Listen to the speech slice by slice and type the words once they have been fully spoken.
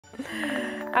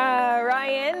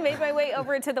Ryan, made my way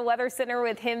over to the Weather Center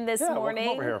with him this morning.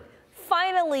 Welcome over here.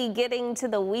 Finally getting to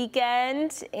the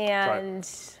weekend, and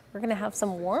we're going to have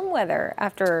some warm weather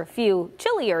after a few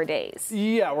chillier days.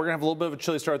 Yeah, we're going to have a little bit of a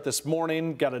chilly start this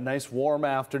morning. Got a nice warm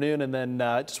afternoon, and then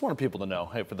just wanted people to know,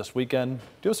 hey, for this weekend,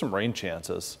 do have some rain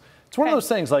chances. It's one of those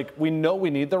things, like, we know we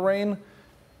need the rain,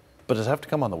 but does it have to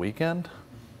come on the weekend?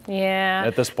 Yeah.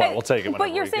 At this point, we'll take it.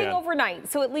 But you're saying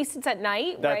overnight, so at least it's at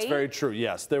night, right? That's very true,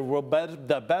 yes. There will be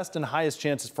the best and highest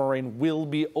chances for rain will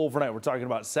be overnight. We're talking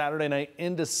about Saturday night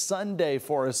into Sunday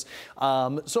for us.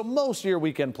 So most of your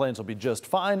weekend plans will be just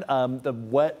fine. The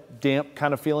wet, damp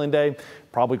kind of feeling day,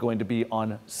 probably going to be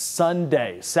on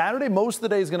Sunday. Saturday, most of the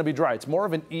day is going to be dry. It's more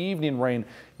of an evening rain.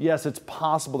 Yes, it's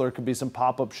possible there could be some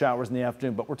pop-up showers in the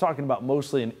afternoon, but we're talking about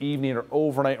mostly an evening or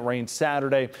overnight rain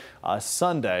Saturday.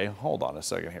 Sunday, hold on a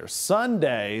second here.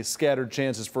 Sunday, scattered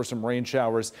chances for some rain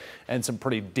showers and some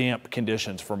pretty damp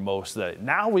conditions for most of the day.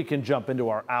 Now we can jump into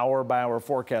our hour-by-hour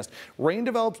forecast. Rain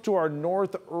develops to our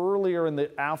north earlier in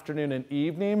the afternoon and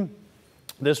evening.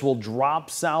 This will drop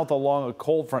south along a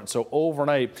cold front, so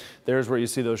overnight, there's where you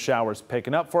see those showers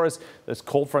picking up for us. This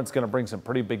cold front's going to bring some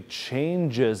pretty big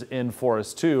changes in for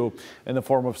us, too, in the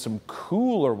form of some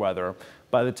cooler weather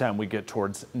by the time we get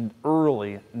towards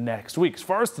early next week. As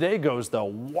far as today goes, though,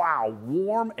 wow,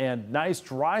 warm and nice,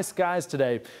 dry skies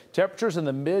today. Temperatures in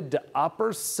the mid to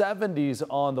upper 70s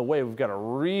on the way. We've got a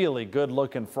really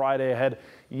good-looking Friday ahead.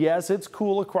 Yes, it's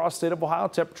cool across the state of Ohio.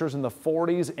 Temperatures in the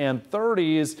 40s and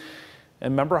 30s.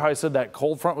 And remember how I said that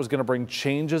cold front was going to bring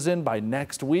changes in by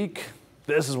next week?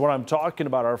 This is what I'm talking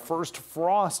about. Our first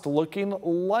frost looking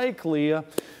likely.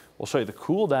 We'll show you the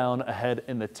cool down ahead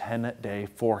in the 10-day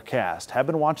forecast. Have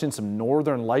been watching some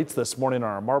northern lights this morning on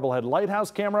our Marblehead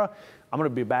Lighthouse camera. I'm going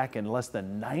to be back in less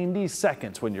than 90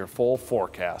 seconds when your full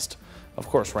forecast. Of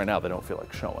course, right now they don't feel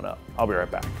like showing up. I'll be right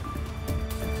back.